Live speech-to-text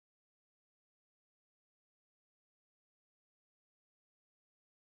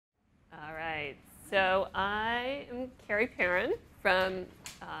All right. So I am Carrie Perrin from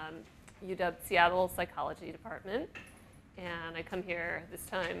UW Seattle Psychology Department. And I come here this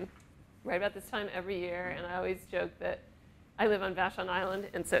time, right about this time every year. And I always joke that I live on Vashon Island.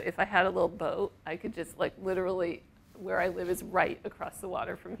 And so if I had a little boat, I could just like literally, where I live is right across the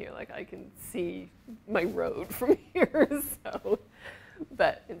water from here. Like I can see my road from here. So,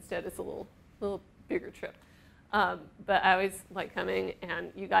 but instead it's a little bigger trip. But I always like coming,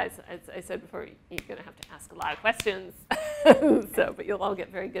 and you guys, as I said before, you're going to have to ask a lot of questions, but you'll all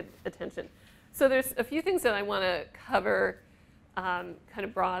get very good attention. So there's a few things that I want to cover kind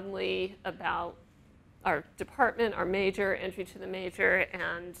of broadly about our department, our major, entry to the major,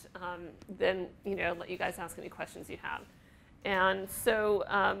 and then let you guys ask any questions you have. And so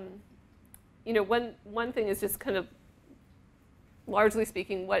one thing is just kind of largely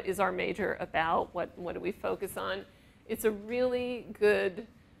speaking, what is our major about? What do we focus on? It's a really good,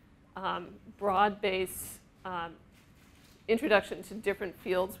 broad-based introduction to different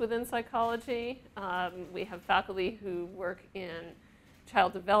fields within psychology. We have faculty who work in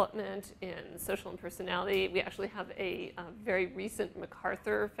child development, in social and personality. We actually have a very recent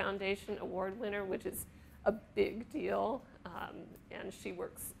MacArthur Foundation Award winner, which is a big deal. And she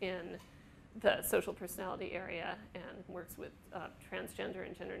works in the social personality area and works with transgender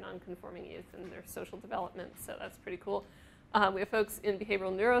and gender nonconforming youth and their social development, so that's pretty cool. We have folks in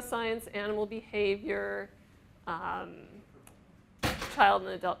behavioral neuroscience, animal behavior, child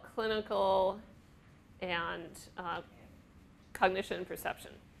and adult clinical, and cognition and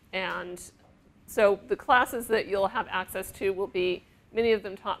perception. And so the classes that you'll have access to will be, many of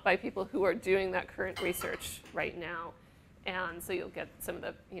them taught by people who are doing that current research right now. And so you'll get some of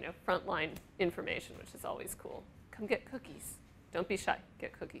the frontline information, which is always cool. Come get cookies. Don't be shy.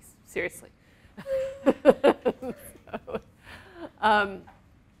 Get cookies. Seriously.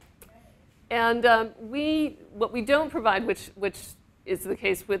 What we don't provide, which is the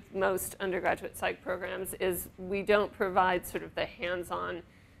case with most undergraduate psych programs, is we don't provide sort of the hands-on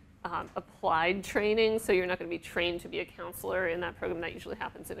applied training. So you're not going to be trained to be a counselor in that program. That usually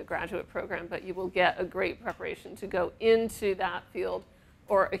happens in a graduate program, but you will get a great preparation to go into that field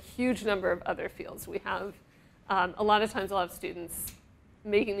or a huge number of other fields. We have a lot of times I'll have students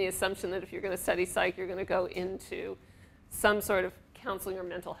making the assumption that if you're going to study psych, you're going to go into some sort of counseling or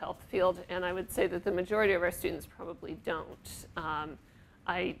mental health field, and I would say that the majority of our students probably don't.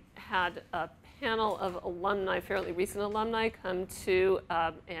 I had a panel of alumni, fairly recent alumni, come to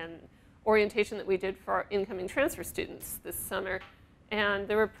an orientation that we did for our incoming transfer students this summer. And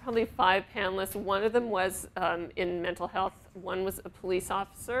there were probably 5 panelists. One of them was in mental health. One was a police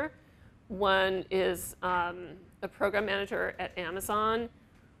officer. One is a program manager at Amazon.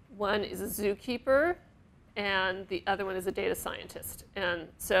 One is a zookeeper. And the other one is a data scientist. And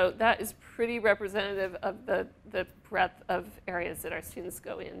so that is pretty representative of the breadth of areas that our students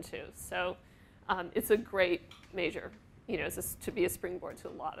go into. So it's a great major, to be a springboard to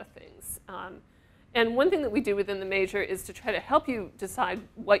a lot of things. And one thing that we do within the major is to try to help you decide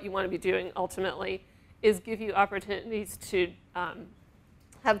what you want to be doing ultimately, is give you opportunities to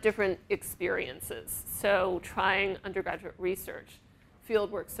have different experiences. So trying undergraduate research,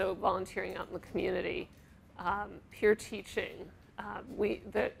 field work, so volunteering out in the community, peer teaching.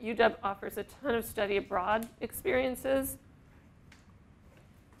 The UW offers a ton of study abroad experiences.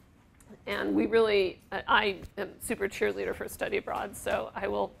 And we really, I am super cheerleader for study abroad, so I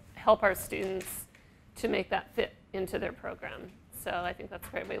will help our students to make that fit into their program. So I think that's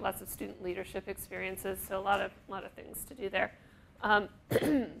great. We have lots of student leadership experiences, so a lot of things to do there.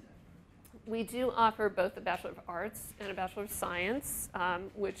 We do offer both a Bachelor of Arts and a Bachelor of Science,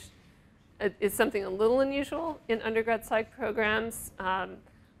 which is something a little unusual in undergrad psych programs.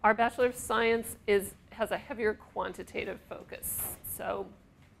 Our Bachelor of Science has a heavier quantitative focus. So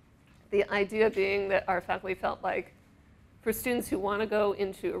the idea being that our faculty felt like for students who want to go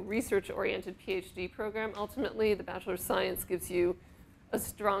into a research-oriented PhD program, ultimately the Bachelor of Science gives you a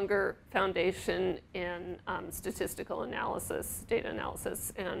stronger foundation in statistical analysis, data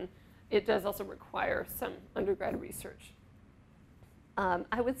analysis, and it does also require some undergrad research.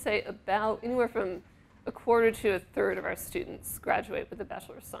 I would say about anywhere from a quarter to a third of our students graduate with a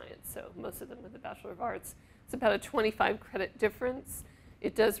Bachelor of Science, so most of them with a Bachelor of Arts. It's about a 25 credit difference.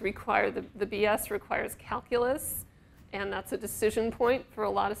 It does require, the BS requires calculus, and that's a decision point for a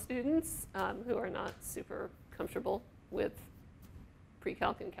lot of students who are not super comfortable with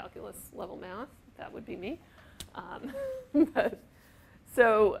pre-calc and calculus level math. That would be me.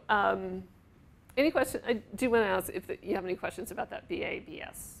 Any question? I do want to ask if you have any questions about that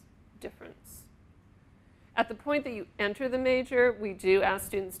BA-BS difference. At the point that you enter the major, we do ask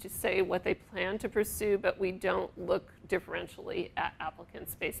students to say what they plan to pursue, but we don't look differentially at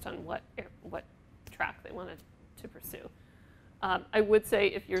applicants based on what track they wanted to pursue. I would say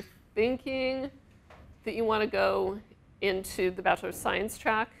if you're thinking that you want to go into the Bachelor of Science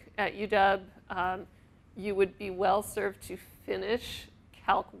track at UW, you would be well served to finish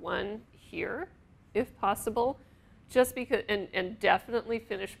Calc 1 here, if possible, just because, and definitely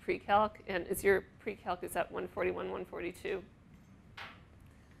finish pre-calc. And is your pre-calc, is that 141, 142?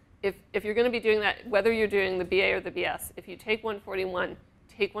 If you're going to be doing that, whether you're doing the BA or the BS, if you take 141,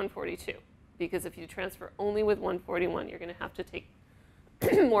 take 142. Because if you transfer only with 141, you're going to have to take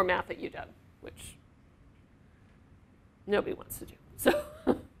more math at UW, which nobody wants to do. So,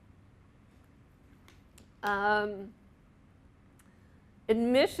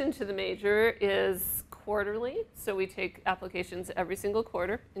 admission to the major is quarterly, so we take applications every single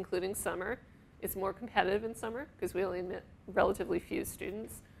quarter, including summer. It's more competitive in summer because we only admit relatively few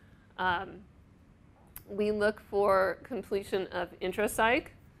students. We look for completion of intro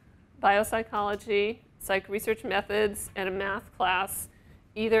psych, biopsychology, psych research methods, and a math class,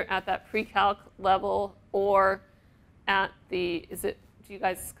 either at that pre-calc level or at the, do you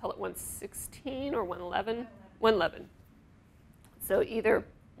guys call it 116 or 111? 111. So either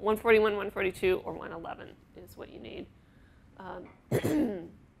 141, 142, or 111 is what you need.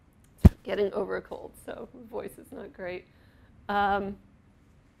 Getting over a cold, so voice is not great.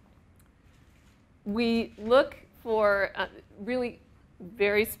 We look for really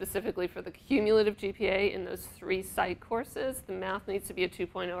very specifically for the cumulative GPA in those 3 psych courses. The math needs to be a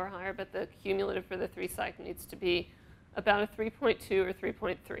 2.0 or higher, but the cumulative for the 3 psych needs to be about a 3.2 or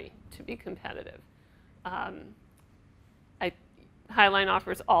 3.3 to be competitive. Highline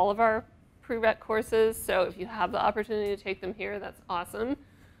offers all of our prereq courses, so if you have the opportunity to take them here, that's awesome.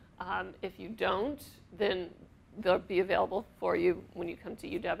 If you don't, then they'll be available for you when you come to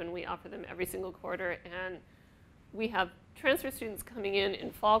UW, and we offer them every single quarter. And we have transfer students coming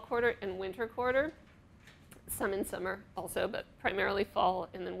in fall quarter and winter quarter, some in summer also, but primarily fall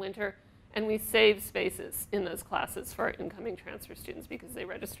and then winter. And we save spaces in those classes for our incoming transfer students because they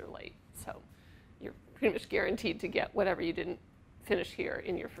register late. So you're pretty much guaranteed to get whatever you didn't finish here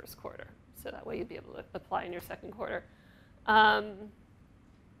in your first quarter. So that way you'd be able to apply in your second quarter. A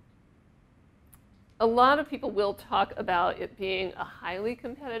lot of people will talk about it being a highly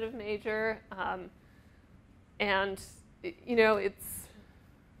competitive major. And you know, it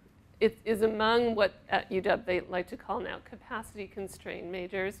is among what at UW they like to call now capacity constrained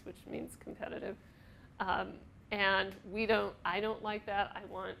majors, which means competitive. And I don't like that. I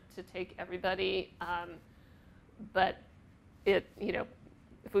want to take everybody, but you know,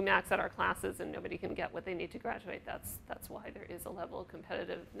 if we max out our classes and nobody can get what they need to graduate, that's why there is a level of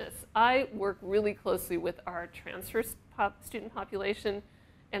competitiveness. I work really closely with our transfer student population,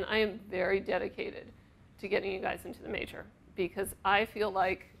 and I am very dedicated to getting you guys into the major because I feel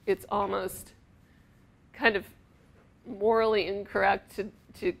like it's almost kind of morally incorrect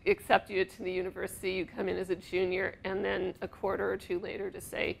to accept you to the university. You come in as a junior and then a quarter or 2 later to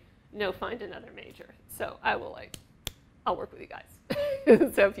say, no, find another major. So I'll work with you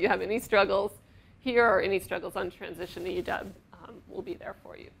guys. So if you have any struggles here or any struggles on transition to UW, we'll be there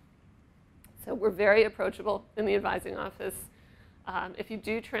for you. So we're very approachable in the advising office. If you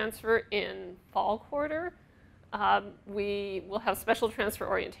do transfer in fall quarter, we will have special transfer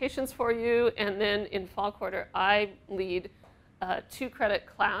orientations for you. And then in fall quarter, I lead a 2-credit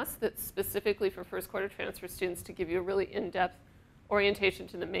class that's specifically for first quarter transfer students to give you a really in-depth orientation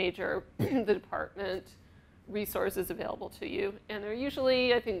to the major, the department, resources available to you. And they're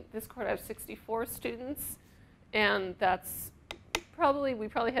usually, I think this quarter I have 64 students, and that's we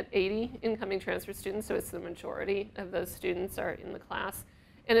probably had 80 incoming transfer students, so it's the majority of those students are in the class.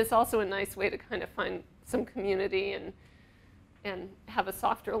 And it's also a nice way to kind of find some community and have a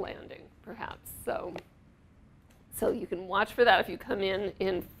softer landing, perhaps. So you can watch for that if you come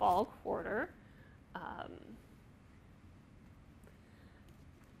in fall quarter.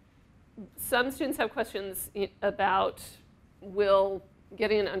 Some students have questions about, will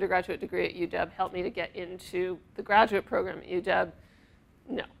getting an undergraduate degree at UW help me to get into the graduate program at UW?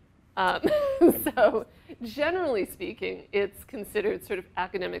 No. So generally speaking, it's considered sort of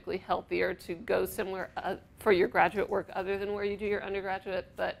academically healthier to go somewhere for your graduate work other than where you do your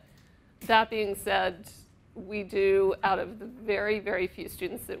undergraduate. But that being said, we do, out of the very, very few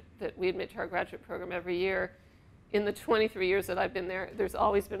students that we admit to our graduate program every year, in the 23 years that I've been there, there's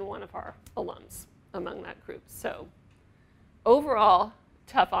always been one of our alums among that group. So overall,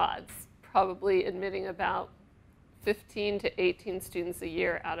 tough odds, probably admitting about 15 to 18 students a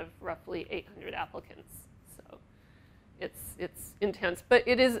year out of roughly 800 applicants. it's intense, but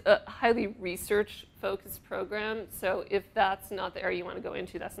it is a highly research-focused program. So if that's not the area you want to go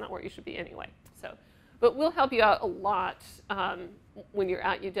into, that's not where you should be anyway. So, but we'll help you out a lot when you're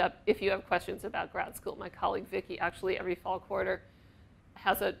at UW if you have questions about grad school. My colleague Vicki actually every fall quarter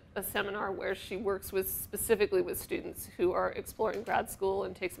has a seminar where she works specifically with students who are exploring grad school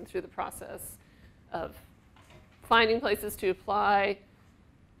and takes them through the process of finding places to apply,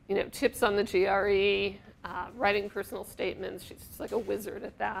 tips on the GRE, writing personal statements. She's just like a wizard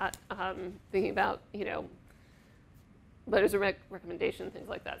at that, thinking about, letters of recommendation, things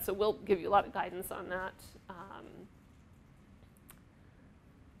like that. So we'll give you a lot of guidance on that.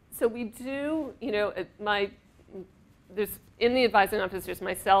 So we do, there's in the advising office, there's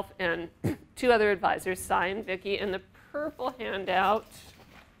myself and 2 other advisors, Cy and Vicki, and the purple handout,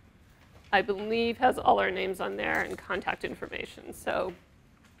 I believe, has all our names on there and contact information. So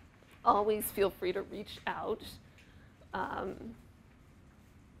always feel free to reach out.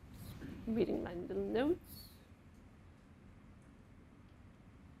 Reading my little notes.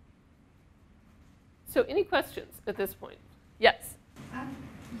 So any questions at this point? Yes?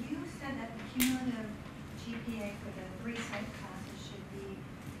 You said that the cumulative GPA for the 3 psych classes should be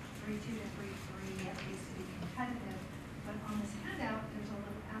 3.2 to 3.3 at least to be competitive. But on this handout, there's a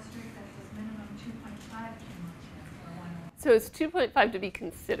little asterisk that says minimum 2.5 cumulative for 1. So it's 2.5 to be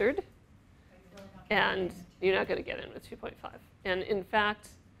considered, and you're not going to get in with 2.5. And in fact,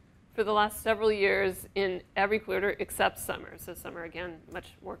 for the last several years, in every quarter except summer, so summer, again, much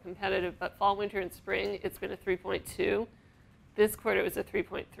more competitive, but fall, winter, and spring, it's been a 3.2. This quarter it was a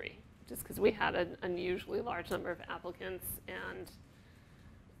 3.3, just because we had an unusually large number of applicants, and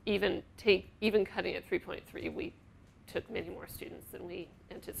even cutting at 3.3, we took many more students than we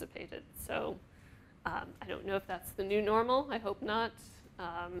anticipated. So I don't know if that's the new normal. I hope not.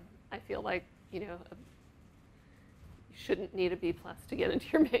 I feel like, you shouldn't need a B+ to get into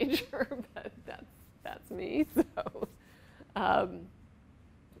your major, but that's me. So,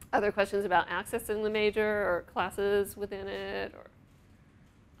 other questions about accessing the major or classes within it or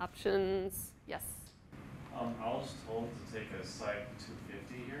options? Yes. I was told to take a Psych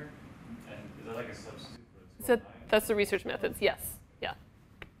 250 here, and is that like a substitute for the 209? So that's the research methods. Yes. Yeah.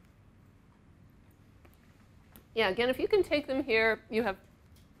 Yeah. Again, if you can take them here, you have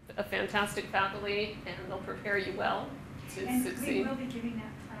a fantastic faculty, and they'll prepare you well to succeed. We will be giving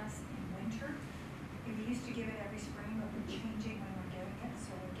that class in winter. We used to give it every spring, but we're changing when we're giving it.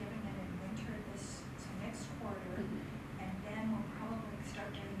 So we're giving it in winter so next quarter, and then we'll probably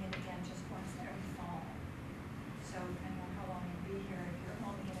start giving it again just once every fall. So depending on how long you'll be here, if you're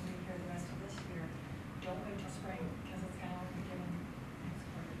only going to be here the rest of this year, don't wait till spring because it's going to only be given next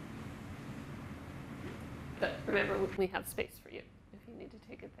quarter. But remember, we have space for you if you need to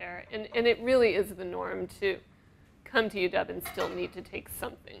take it there. And it really is the norm to come to UW and still need to take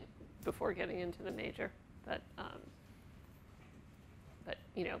something before getting into the major. But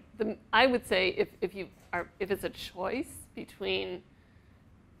I would say if it's a choice between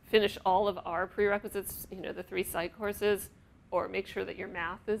finish all of our prerequisites, the 3 psych courses, or make sure that your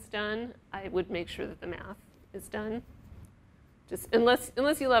math is done, I would make sure that the math is done. Just unless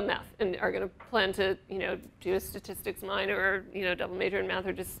you love math and are going to plan to do a statistics minor or double major in math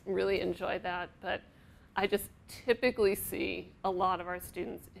or just really enjoy that. But I just typically see a lot of our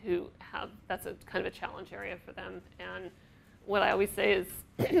students who that's a kind of a challenge area for them. And what I always say is,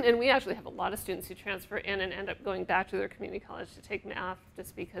 and we actually have a lot of students who transfer in and end up going back to their community college to take math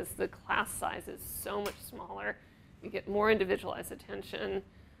just because the class size is so much smaller. You get more individualized attention.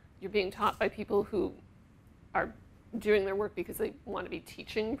 You're being taught by people who are doing their work because they want to be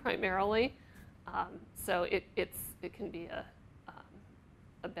teaching primarily. So it can be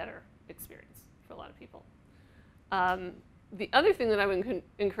a better experience for a lot of people. The other thing that I would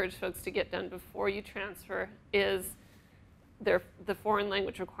encourage folks to get done before you transfer is the foreign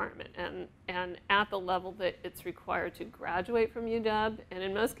language requirement, and at the level that it's required to graduate from UW. And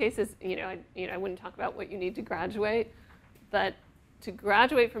in most cases, I wouldn't talk about what you need to graduate, but to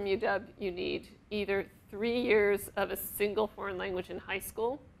graduate from UW, you need either 3 years of a single foreign language in high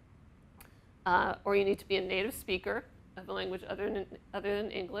school, or you need to be a native speaker of a language other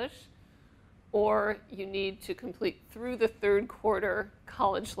than English, or you need to complete through the 3rd quarter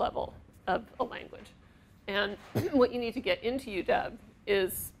college level of a language. And what you need to get into UW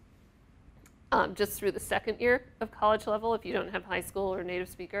is just through the 2nd year of college level if you don't have high school or native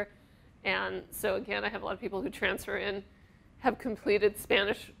speaker. And so again, I have a lot of people who transfer in, have completed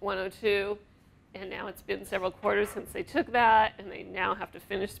Spanish 102, and now it's been several quarters since they took that, and they now have to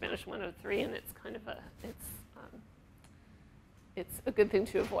finish Spanish 103, and it's kind of it's a good thing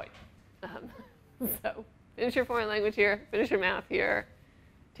to avoid. So Finish your foreign language here, finish your math here,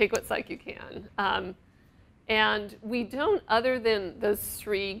 take what psych you can. And we don't, other than those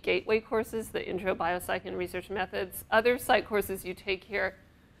 3 gateway courses, the intro, biopsych, and research methods, other psych courses you take here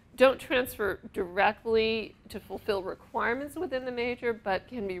don't transfer directly to fulfill requirements within the major, but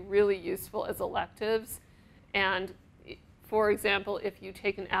can be really useful as electives. And for example, if you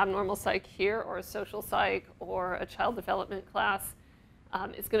take an abnormal psych here, or a social psych, or a child development class,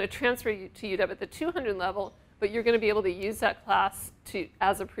 it's going to transfer you to UW at the 200 level, but you're going to be able to use that class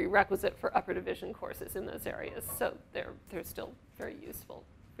as a prerequisite for upper division courses in those areas. So they're still very useful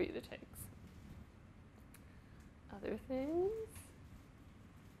for you to take. Other things?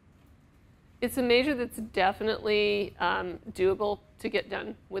 It's a major that's definitely doable to get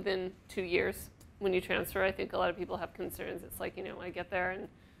done within 2 years. When you transfer, I think a lot of people have concerns. It's like, I get there, and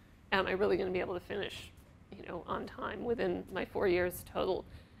am I really going to be able to finish, on time within my 4 years total?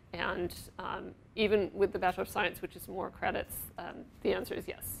 And even with the Bachelor of Science, which is more credits, the answer is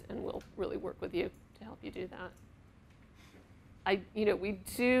yes, and we'll really work with you to help you do that. We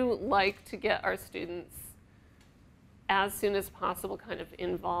do like to get our students as soon as possible kind of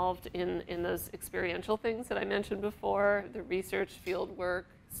involved in those experiential things that I mentioned before, the research, field work,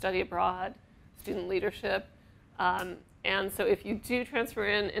 study abroad, student leadership. And so if you do transfer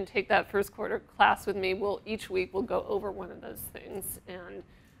in and take that first quarter class with me, each week we'll go over one of those things and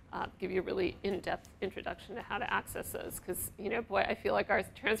give you a really in-depth introduction to how to access those. Because, boy, I feel like our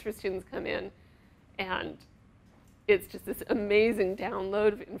transfer students come in and it's just this amazing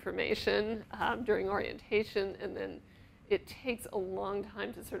download of information during orientation, and then it takes a long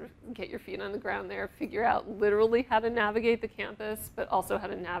time to sort of get your feet on the ground there, figure out literally how to navigate the campus, but also how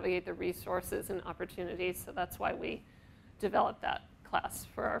to navigate the resources and opportunities. So that's why we developed that class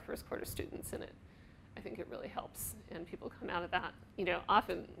for our first quarter students, and I think it really helps. And people come out of that,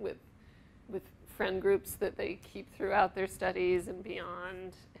 often with friend groups that they keep throughout their studies and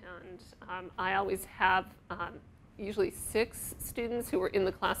beyond. And I always have usually 6 students who were in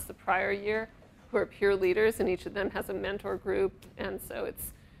the class the prior year who are peer leaders, and each of them has a mentor group, and so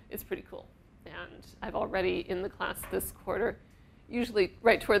it's pretty cool. And I've already in the class this quarter, usually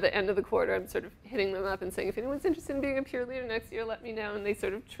right toward the end of the quarter, I'm sort of hitting them up and saying, if anyone's interested in being a peer leader next year, let me know. And they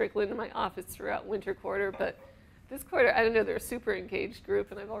sort of trickle into my office throughout winter quarter. But this quarter, I don't know, they're a super engaged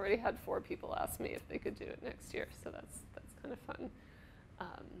group, and I've already had 4 people ask me if they could do it next year, so that's kind of fun.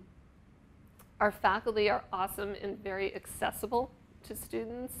 Our faculty are awesome and very accessible to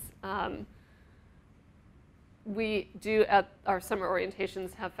students. We do, at our summer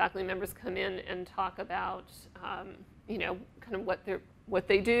orientations, have faculty members come in and talk about, kind of what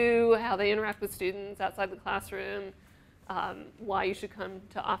they do, how they interact with students outside the classroom, why you should come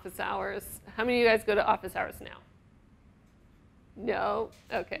to office hours. How many of you guys go to office hours now? No?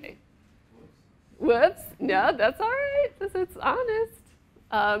 Okay. Whoops. No, that's all right. It's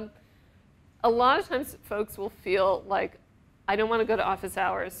honest. A lot of times folks will feel like, I don't want to go to office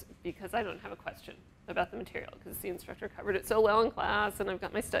hours because I don't have a question about the material, because the instructor covered it so well in class, and I've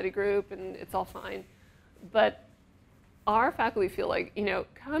got my study group, and it's all fine. But our faculty feel like,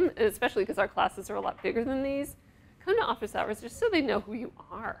 come, especially because our classes are a lot bigger than these, come to office hours just so they know who you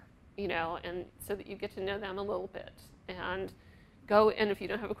are, and so that you get to know them a little bit. And go, and if you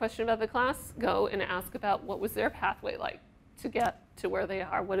don't have a question about the class, go and ask about what was their pathway like to get to where they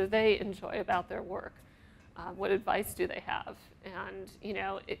are. What do they enjoy about their work? What advice do they have? And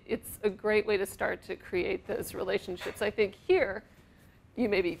it's a great way to start to create those relationships. I think here, you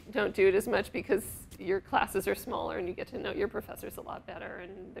maybe don't do it as much because your classes are smaller and you get to know your professors a lot better,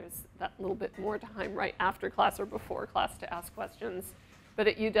 and there's that little bit more time right after class or before class to ask questions. But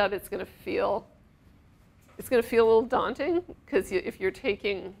at UW, it's going to feel a little daunting, because if you're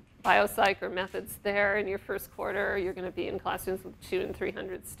taking biopsych or methods there in your first quarter, you're going to be in classrooms with 200 and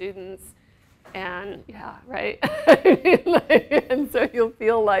 300 students. And yeah, right? And so you'll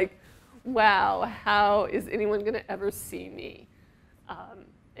feel like, wow, how is anyone going to ever see me?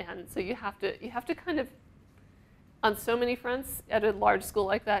 And so you have to kind of, on so many fronts, at a large school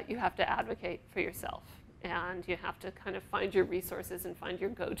like that, you have to advocate for yourself. And you have to kind of find your resources and find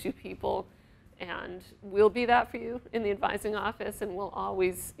your go-to people. And we'll be that for you in the advising office, and we'll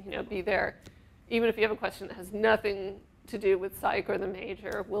always, be there. Even if you have a question that has nothing to do with psych or the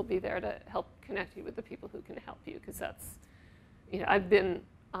major, we'll be there to help connect you with the people who can help you, because that's, I've been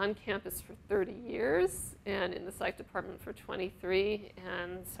on campus for 30 years and in the psych department for 23,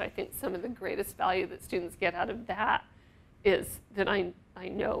 and so I think some of the greatest value that students get out of that is that I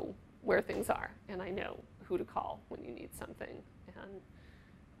know where things are, and I know who to call when you need something. And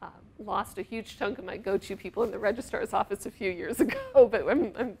lost a huge chunk of my go-to people in the registrar's office a few years ago, but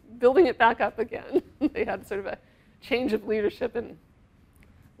I'm building it back up again. They had sort of a change of leadership, and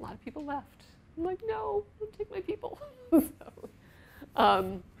a lot of people left. I'm like, no, don't take my people.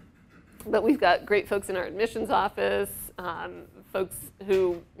 But we've got great folks in our admissions office, folks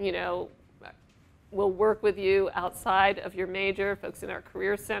who, you know, will work with you outside of your major, folks in our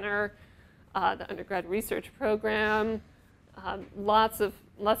career center, the undergrad research program, lots of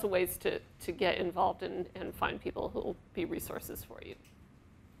ways to get involved and find people who will be resources for you.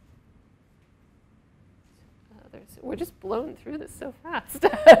 We're just blowing through this so fast.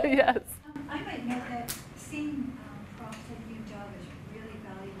 Yes. I might note that seeing profs at UW is really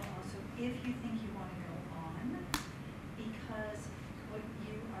valuable also if you think you want to go on, because what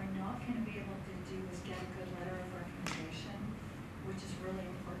you are not going to be able to do is get a good letter of recommendation, which is really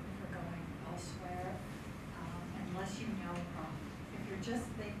important for going elsewhere, unless you know a prof. If you're just,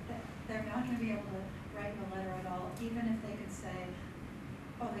 they're not going to be able to write you a letter at all, even if they could say,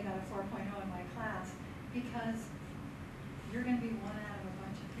 oh, they got a 4.0 in my class, because you're going to be one out of a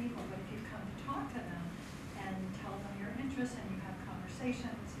bunch of people. But if you come to talk to them and tell them your interests and you have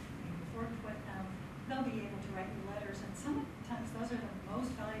conversations and you've worked with them, they'll be able to write you letters. And sometimes those are the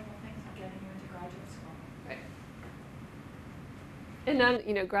most valuable things of getting you into graduate school. Right. And then,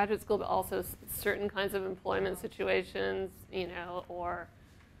 you know, graduate school, but also certain kinds of employment situations, you know, or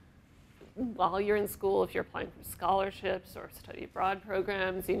while you're in school, if you're applying for scholarships or study abroad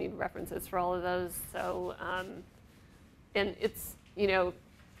programs, you need references for all of those. So, and it's, you know,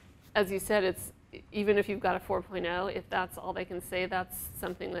 as you said, it's, even if you've got a 4.0, if that's all they can say, that's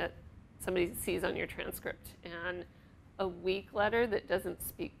something that somebody sees on your transcript. And a weak letter that doesn't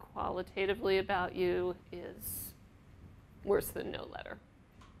speak qualitatively about you is worse than no letter.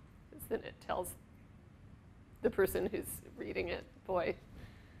 Because then it tells the person who's reading it, boy,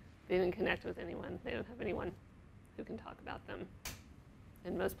 they didn't connect with anyone. They don't have anyone who can talk about them.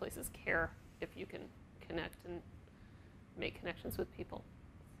 And most places care if you can connect and make connections with people.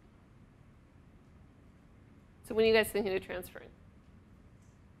 So when are you guys thinking of transferring?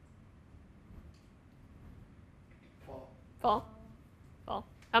 Fall. Fall? Fall.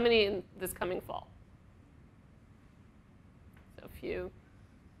 How many in this coming fall? So a few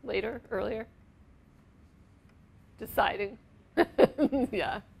later, earlier? Deciding.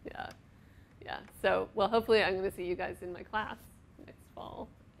 Yeah. So, well, hopefully I'm going to see you guys in my class next fall,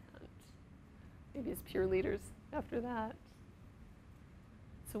 and maybe as peer leaders after that.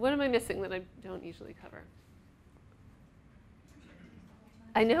 So what am I missing that I don't usually cover?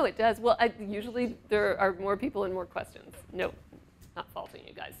 I know it does. Well, usually there are more people and more questions. No, not faulting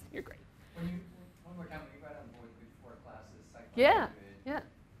you guys. You're great. One more time, when you got on board with 4 classes, psych 100, Yeah. math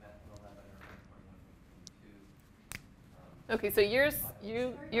 11, or 1.1.2. Okay, so yours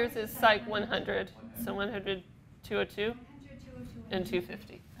is Psych 100, so 100, 202, 100, 202, and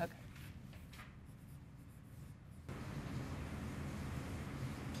 250. Okay.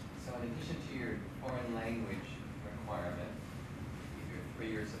 So in addition to your foreign language requirement, either 3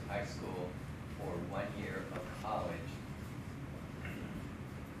 years of high school or 1 year of college, and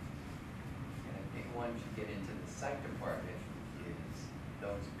a big one to get into the psych department is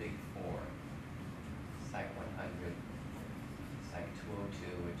those big 4. Psych 100, Psych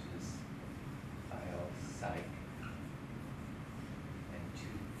 202, which is bio, psych, and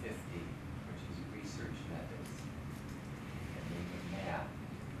 250, which is research methods, and then math.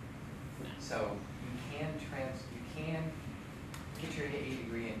 So you can get your AA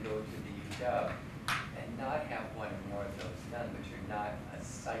degree and go to the UW and not have one or more of those done, but you're not a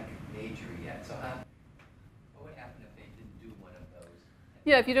psych major yet. So what would happen if they didn't do one of those?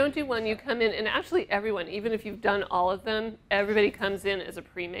 Yeah, if you don't do one, you come in, and actually everyone, even if you've done all of them, everybody comes in as a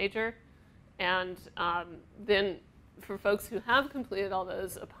pre-major. And then for folks who have completed all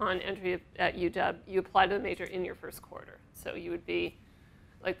those, upon entry at UW, you apply to the major in your first quarter. So you would be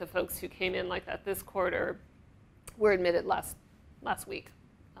like the folks who came in like that this quarter were admitted last week.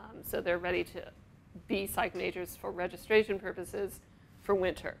 So they're ready to be psych majors for registration purposes for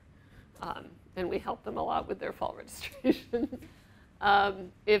winter. And we help them a lot with their fall registration.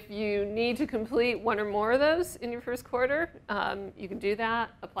 If you need to complete one or more of those in your first quarter, you can do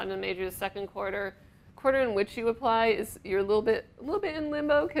that. Apply to the major the second quarter. Quarter in which you apply is you're a little bit in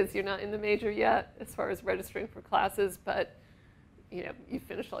limbo because you're not in the major yet as far as registering for classes, but you know, you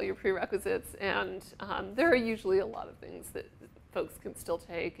finished all your prerequisites, and there are usually a lot of things that folks can still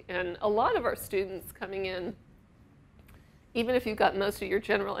take. And a lot of our students coming in, even if you've got most of your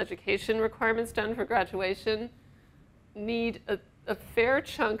general education requirements done for graduation, need a fair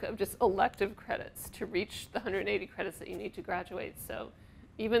chunk of just elective credits to reach the 180 credits that you need to graduate. So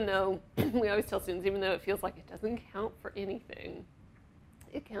even though we always tell students, even though it feels like it doesn't count for anything,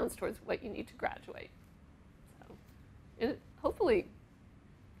 it counts towards what you need to graduate. So it hopefully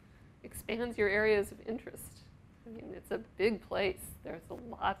expands your areas of interest. I mean, it's a big place. There's a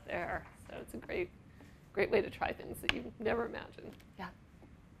lot there. So it's a great way to try things that you never imagined. Yeah.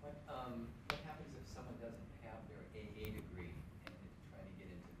 What happens if someone doesn't have their AA degree and is trying to get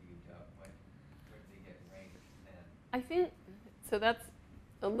into the UW? Where do they get ranked then? I think, so that's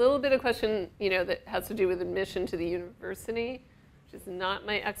a little bit of question, that has to do with admission to the university, which is not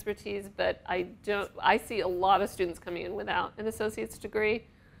my expertise, but I see a lot of students coming in without an associate's degree.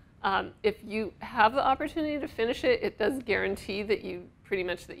 If you have the opportunity to finish it, it does guarantee that you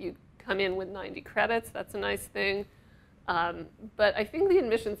come in with 90 credits. That's a nice thing. But I think the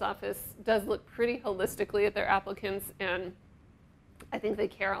admissions office does look pretty holistically at their applicants, and I think they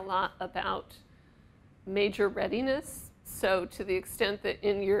care a lot about major readiness. So to the extent that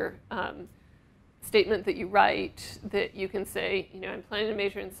in your statement that you write, that you can say, I'm planning to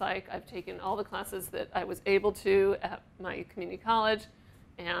major in psych, I've taken all the classes that I was able to at my community college,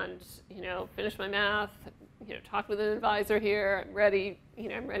 and finished my math, talked with an advisor here, I'm ready,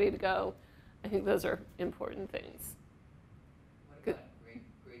 I'm ready to go. I think those are important things. What about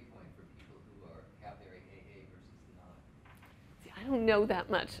grade point for people who have their AA versus not? See, I don't know that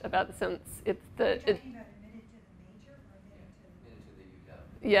much about the sense. It's Are you talking about admitted to the major or admitted to the? Admitted to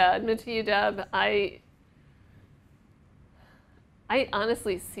the UW. Yeah, admitted to UW. I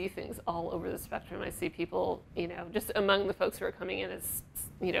honestly see things all over the spectrum. I see people, just among the folks who are coming in as,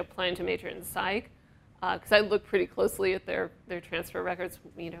 planning to major in psych, because I look pretty closely at their transfer records,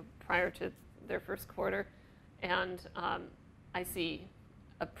 prior to their first quarter, and I see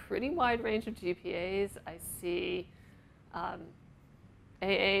a pretty wide range of GPAs. I see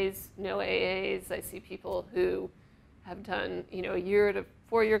AAs, no AAs. I see people who have done, a year to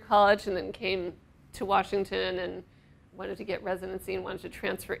 4-year college and then came to Washington and wanted to get residency and wanted to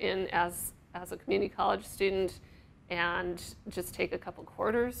transfer in as a community college student and just take a couple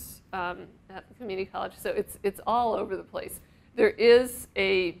quarters at the community college. So it's all over the place. There is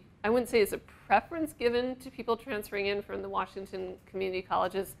I wouldn't say it's a preference given to people transferring in from the Washington community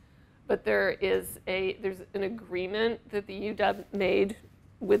colleges, but there's an agreement that the UW made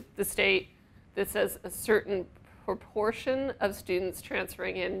with the state that says a certain proportion of students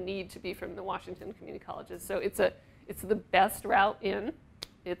transferring in need to be from the Washington community colleges. So it's the best route in.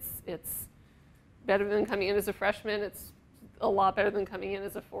 It's better than coming in as a freshman. It's a lot better than coming in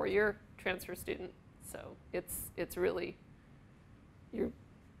as a 4-year transfer student. So it's really, you've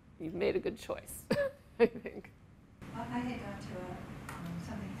made a good choice, I think. I had gone to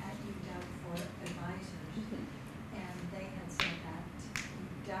something at UW for advisors, and they had said that you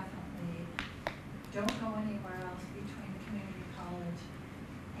definitely don't go anywhere else between the community college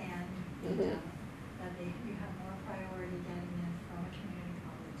and UW. That you have more priority getting in from a community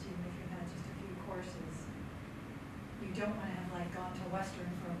college, even if you've had just a few courses. You don't want to have gone to Western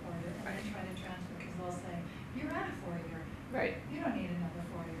for a quarter and then try to transfer, because they'll say, you're at a 4-year. Right. You don't need another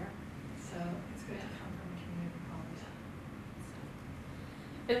 4-year. So it's good to come from a community college.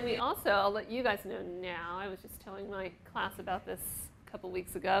 And we also, I'll let you guys know now, I was just telling my class about this a couple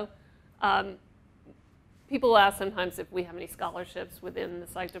weeks ago. People ask sometimes if we have any scholarships within the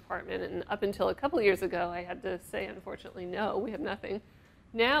psych department, and up until a couple years ago, I had to say, unfortunately, no, we have nothing.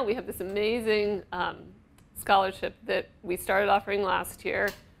 Now we have this amazing scholarship that we started offering last year,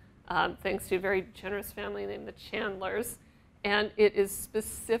 thanks to a very generous family named the Chandlers, and it is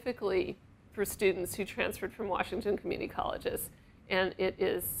specifically for students who transferred from Washington community colleges. And it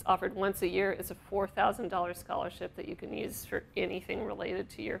is offered once a year as a $4,000 scholarship that you can use for anything related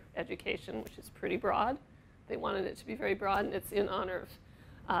to your education, which is pretty broad. They wanted it to be very broad, and it's in honor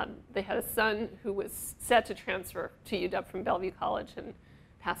of, they had a son who was set to transfer to UW from Bellevue College and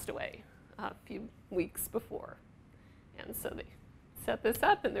passed away a few weeks before. And so they set this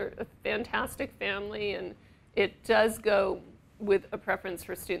up, and they're a fantastic family, and it does go with a preference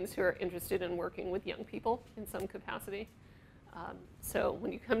for students who are interested in working with young people in some capacity. So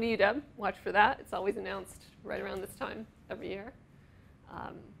when you come to UW, watch for that. It's always announced right around this time every year.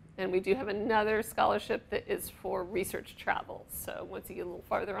 And we do have another scholarship that is for research travel. So once you get a little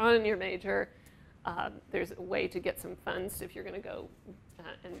farther on in your major, there's a way to get some funds if you're going to go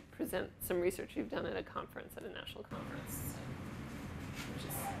and present some research you've done at a conference, at a national conference, which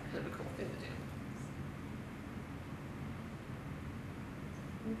is kind of a cool thing to do.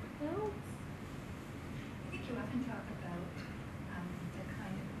 Anything else? I think you often talk about the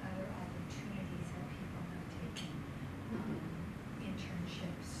kind of other opportunities that people have taken,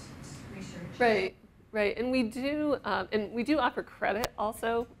 internships, research. Right. Right, and we do offer credit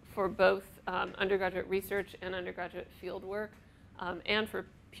also for both undergraduate research and undergraduate field work, and for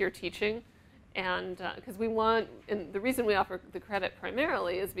peer teaching. And because and the reason we offer the credit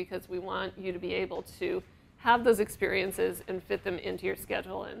primarily is because we want you to be able to have those experiences and fit them into your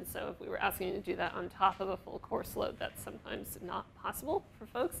schedule. And so if we were asking you to do that on top of a full course load, that's sometimes not possible for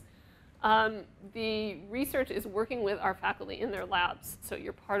folks. The research is working with our faculty in their labs, so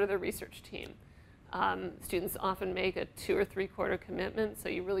you're part of the research team. Students often make a 2 or 3 quarter commitment, so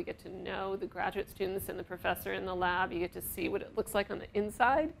you really get to know the graduate students and the professor in the lab. You get to see what it looks like on the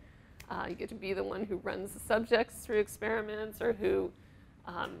inside. You get to be the one who runs the subjects through experiments, or who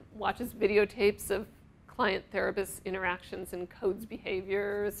watches videotapes of client-therapist interactions and codes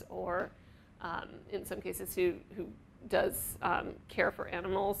behaviors, or in some cases who does care for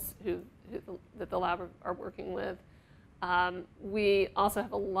animals that the lab are working with. We also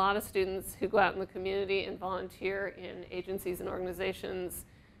have a lot of students who go out in the community and volunteer in agencies and organizations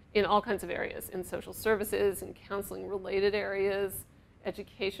in all kinds of areas, in social services, in counseling-related areas,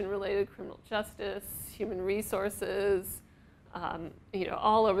 education-related, criminal justice, human resources,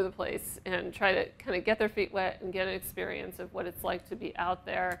 all over the place, and try to kind of get their feet wet and get an experience of what it's like to be out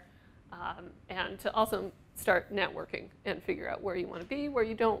there, and to also start networking and figure out where you want to be, where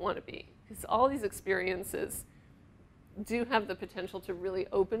you don't want to be. Because all these experiences do have the potential to really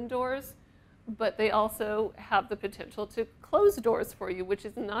open doors, but they also have the potential to close doors for you, which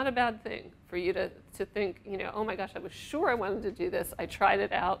is not a bad thing for you to think, oh my gosh, I was sure I wanted to do this. I tried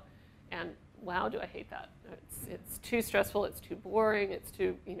it out, and wow, do I hate that. It's too stressful, it's too boring, it's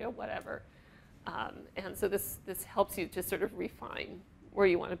too, whatever. And so this helps you to sort of refine where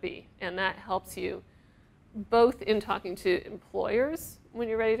you want to be. And that helps you both in talking to employers when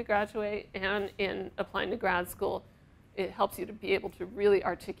you're ready to graduate and in applying to grad school. It helps you to be able to really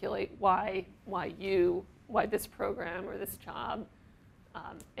articulate why this program or this job,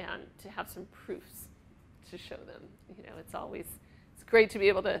 and to have some proofs to show them. It's great to be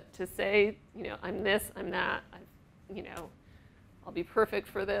able to say, I'm this, I'm that, I'll be perfect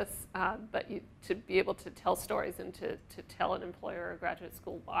for this, but to be able to tell stories and to tell an employer or a graduate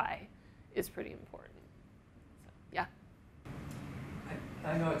school why is pretty important. So, yeah.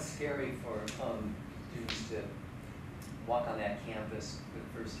 I know it's scary for students to walk on that campus for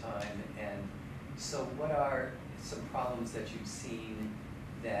the first time, and so what are some problems that you've seen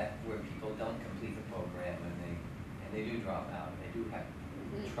where people don't complete the program and they do drop out, and they do have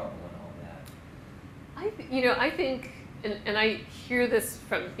trouble and all that? I think, and I hear this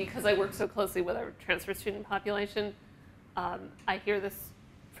because I work so closely with our transfer student population, I hear this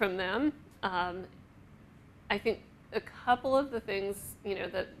from them. I think a couple of the things,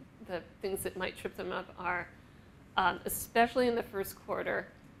 the things that might trip them up are, especially in the first quarter,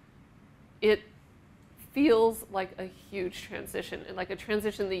 it feels like a huge transition, and like a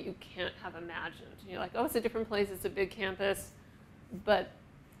transition that you can't have imagined. You're like, oh, it's a different place, it's a big campus, but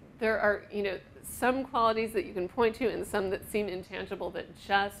there are, some qualities that you can point to and some that seem intangible that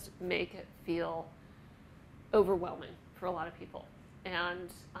just make it feel overwhelming for a lot of people. And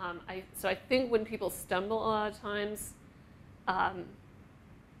so I think when people stumble a lot of times,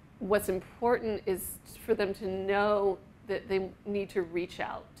 what's important is for them to know that they need to reach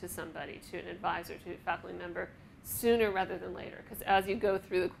out to somebody, to an advisor, to a faculty member, sooner rather than later. Because as you go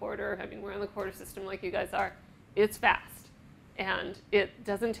through the quarter, we're in the quarter system like you guys are, it's fast. And it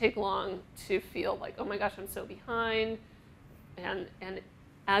doesn't take long to feel like, oh my gosh, I'm so behind. And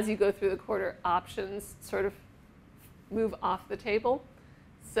as you go through the quarter, options sort of move off the table.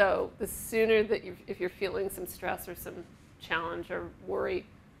 So the sooner that if you're feeling some stress or some challenge or worry,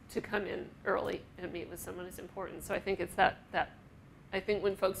 to come in early and meet with someone is important. So I think it's that I think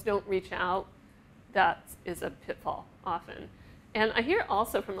when folks don't reach out, that is a pitfall often. And I hear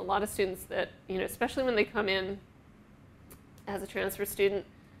also from a lot of students that, especially when they come in as a transfer student,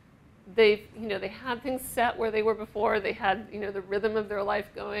 they had things set where they were before. They had, the rhythm of their life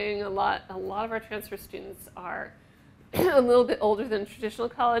going. A lot of our transfer students are a little bit older than traditional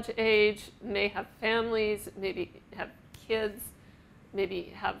college age, may have families, maybe have kids,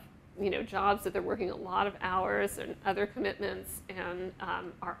 maybe have jobs that they're working a lot of hours and other commitments, and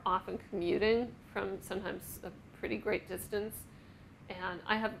are often commuting from sometimes a pretty great distance. And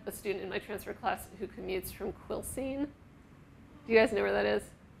I have a student in my transfer class who commutes from Quilcene. Do you guys know where that is?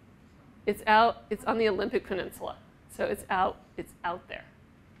 It's on the Olympic Peninsula, so it's out there.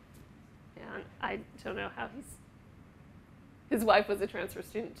 And I don't know how his wife was a transfer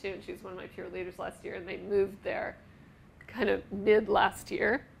student too, and she was one of my peer leaders last year, and they moved there kind of mid last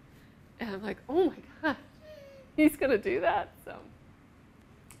year. And I'm like, oh my God, he's gonna do that.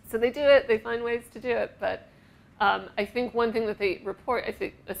 So they do it, they find ways to do it, but I think one thing that they report, I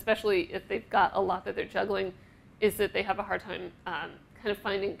think, especially if they've got a lot that they're juggling, is that they have a hard time kind of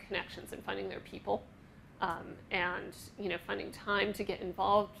finding connections and finding their people, and finding time to get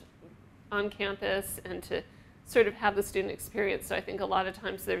involved on campus and to sort of have the student experience. So I think a lot of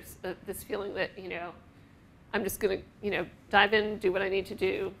times there's this feeling that I'm just going to dive in, do what I need to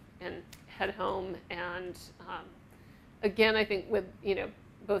do, and head home. And again, I think with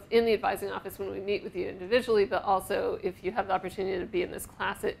both in the advising office when we meet with you individually, but also if you have the opportunity to be in this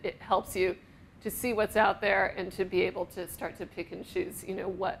class, it helps you to see what's out there and to be able to start to pick and choose,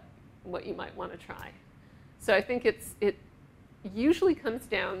 what you might want to try. So I think it usually comes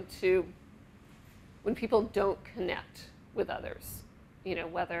down to when people don't connect with others,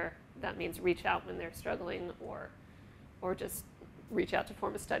 whether that means reach out when they're struggling or just reach out to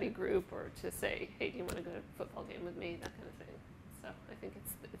form a study group or to say, hey, do you want to go to a football game with me, that kind of thing. So I think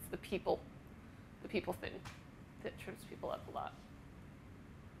it's the people thing that trips people up a lot.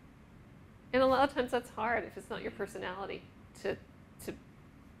 And a lot of times that's hard if it's not your personality to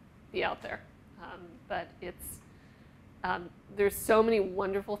be out there. But there's so many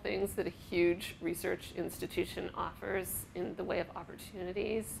wonderful things that a huge research institution offers in the way of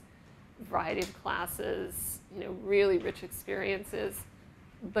opportunities, variety of classes, really rich experiences.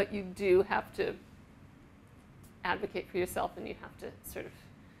 But you do have to advocate for yourself, and you have to sort of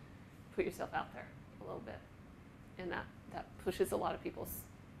put yourself out there a little bit. And that pushes a lot of people's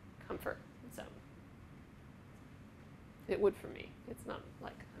comfort zone. It would for me. It's not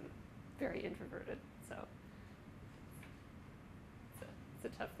like I'm very introverted, so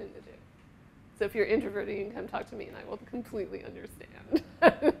it's a tough thing to do. So if you're introverted, you can come talk to me and I will completely understand.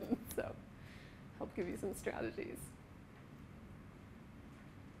 So help give you some strategies.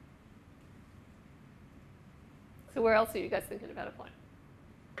 So where else are you guys thinking about applying?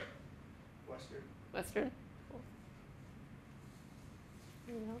 Western. Western? Cool.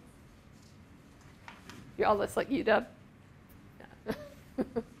 Anyone else? You're all just like UW? Yeah.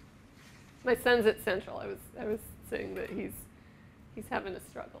 My son's at Central. I was saying that he's having a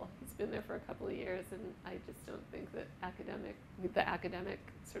struggle. He's been there for a couple of years, and I just don't think that the academic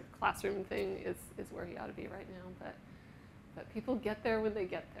sort of classroom thing is where he ought to be right now. But people get there when they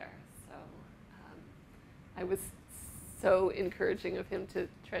get there. So I was so encouraging of him to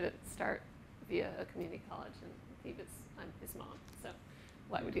try to start via a community college, and I'm his mom, so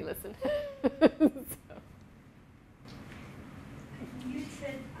why would he listen? So. You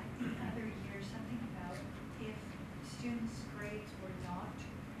said, I think, the other year something about if students' grades were not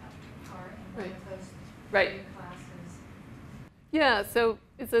up to par in one of those three classes. Yeah, so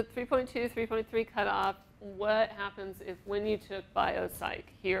it's a 3.2, 3.3 cutoff. What happens if when you took biopsych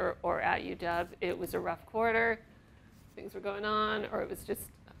here or at UW, it was a rough quarter, things were going on, or it was just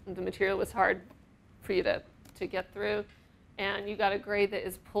the material was hard for you to get through, and you got a grade that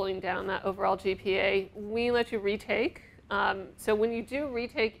is pulling down that overall GPA, we let you retake. So when you do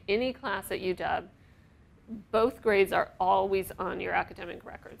retake any class at UW, both grades are always on your academic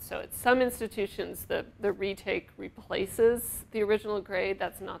record. So at some institutions, the retake replaces the original grade.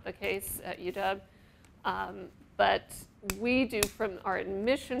 That's not the case at UW. But we do, from our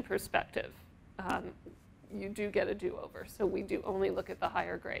admission perspective, you do get a do-over. So we do only look at the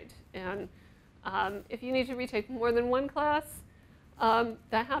higher grade. And if you need to retake more than one class,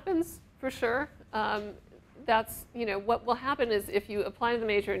 that happens for sure. That's, what will happen is if you apply to the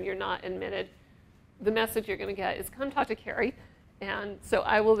major and you're not admitted, the message you're going to get is come talk to Carrie. And so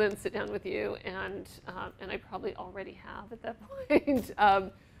I will then sit down with you, and I probably already have at that point,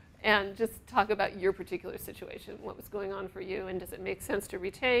 and just talk about your particular situation, what was going on for you, and does it make sense to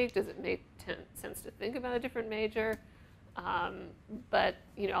retake? Does it make sense to think about a different major? But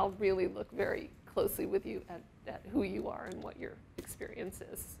I'll really look very closely with you at who you are and what your experience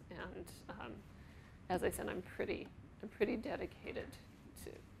is. And as I said, I'm pretty dedicated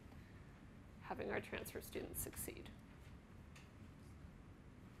to having our transfer students succeed.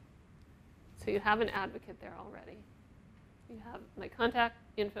 So you have an advocate there already. You have my contact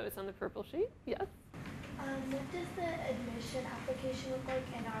info is on the purple sheet. Yes? What does the admission application look like,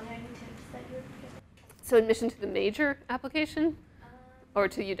 and are there any tips that you would give? So admission to the major application or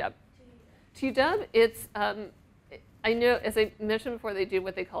to UW? To UW, it's, I know, as I mentioned before, they do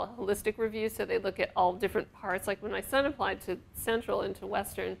what they call a holistic review. So they look at all different parts. Like when my son applied to Central and to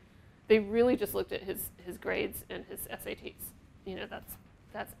Western, they really just looked at his grades and his SATs.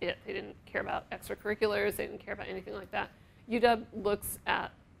 That's it. They didn't care about extracurriculars. They didn't care about anything like that. UW looks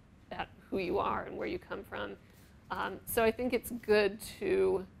at who you are and where you come from. So I think it's good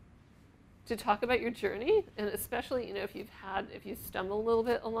to to talk about your journey, and especially, if if you stumble a little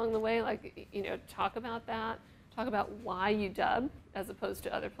bit along the way, like, talk about that. Talk about why UW as opposed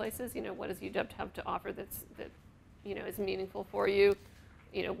to other places. What does UW have to offer that is meaningful for you?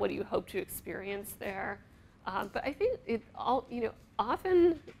 What do you hope to experience there? But I think it all,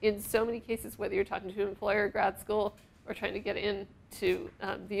 often in so many cases, whether you're talking to an employer, grad school, or trying to get into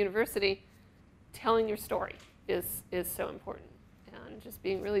the university, telling your story is so important, and just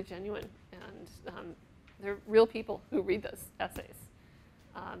being really genuine. And they're real people who read those essays.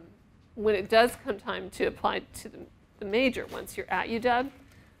 When it does come time to apply to the major, once you're at UW,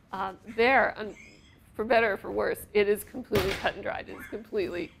 for better or for worse, it is completely cut and dried. It is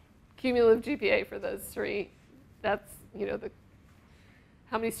completely cumulative GPA for those three. That's,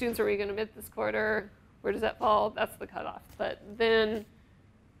 how many students are we going to admit this quarter? Where does that fall? That's the cutoff. But then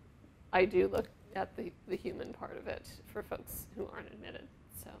I do look at the human part of it for folks who aren't admitted.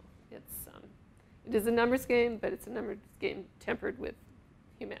 So it is a numbers game, but it's a numbers game tempered with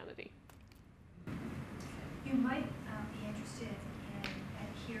humanity. You might be interested in,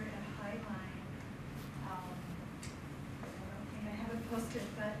 here at Highline, I haven't posted,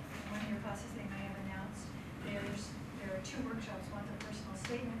 but in one of your classes they may have announced, there are 2 workshops. One's a personal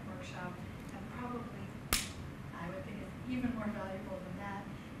statement workshop, and probably, I would think it's even more valuable than that,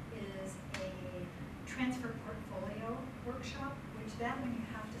 is a transfer portfolio workshop, which that one you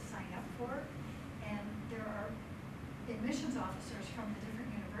have to sign up for. And there are admissions officers from the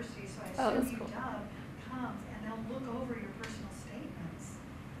different universities, so I assume cool. UW comes and they'll look over your personal statements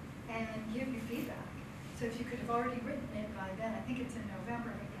and give you feedback. So if you could have already written it by then, I think it's in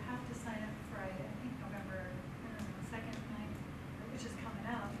November, but you have to sign up for, I think, November 2nd, 9th, which is coming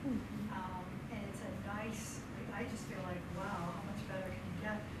up. And it's a nice, I just feel like, wow, how much better can you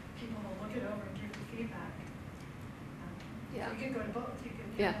get? People will look it over and give you feedback. Yeah. So you could go to both. You could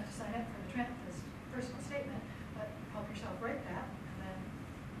have to sign up for this personal statement, but help yourself write that, and then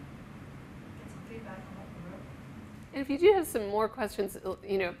get some feedback on what you wrote. And if you do have some more questions,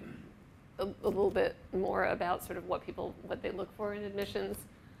 a little bit more about sort of what they look for in admissions,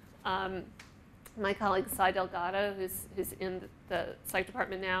 my colleague Cy Delgado, who's in the psych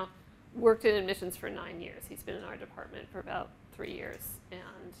department now, worked in admissions for 9 years. He's been in our department for about 3 years.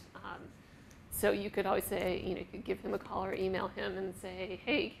 And so you could always say, you could give him a call or email him and say,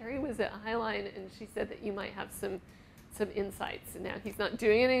 hey, Carrie was at Highline and she said that you might have some insights. And now he's not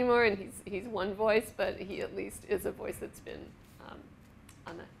doing it anymore, and he's one voice, but he at least is a voice that's been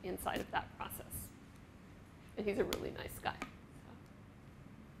on the inside of that process. And he's a really nice guy.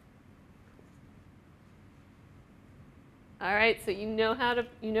 So. All right, so you know how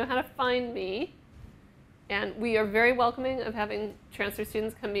to find me, and we are very welcoming of having transfer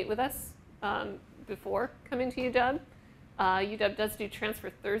students come meet with us before coming to UW. UW does do transfer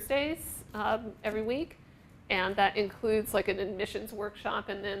Thursdays every week, and that includes like an admissions workshop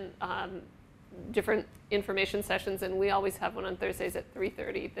and then different information sessions, and we always have one on Thursdays at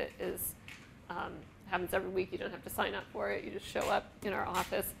 3:30 that is happens every week. You don't have to sign up for it. You just show up in our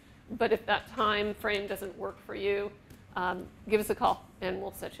office. But if that time frame doesn't work for you, give us a call, and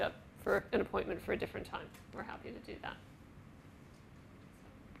we'll set you up for an appointment for a different time. We're happy to do that.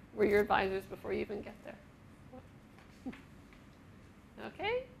 We're your advisors before you even get there.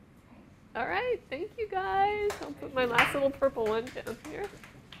 Okay? All right. Thank you, guys. I'll put my last little purple one down here.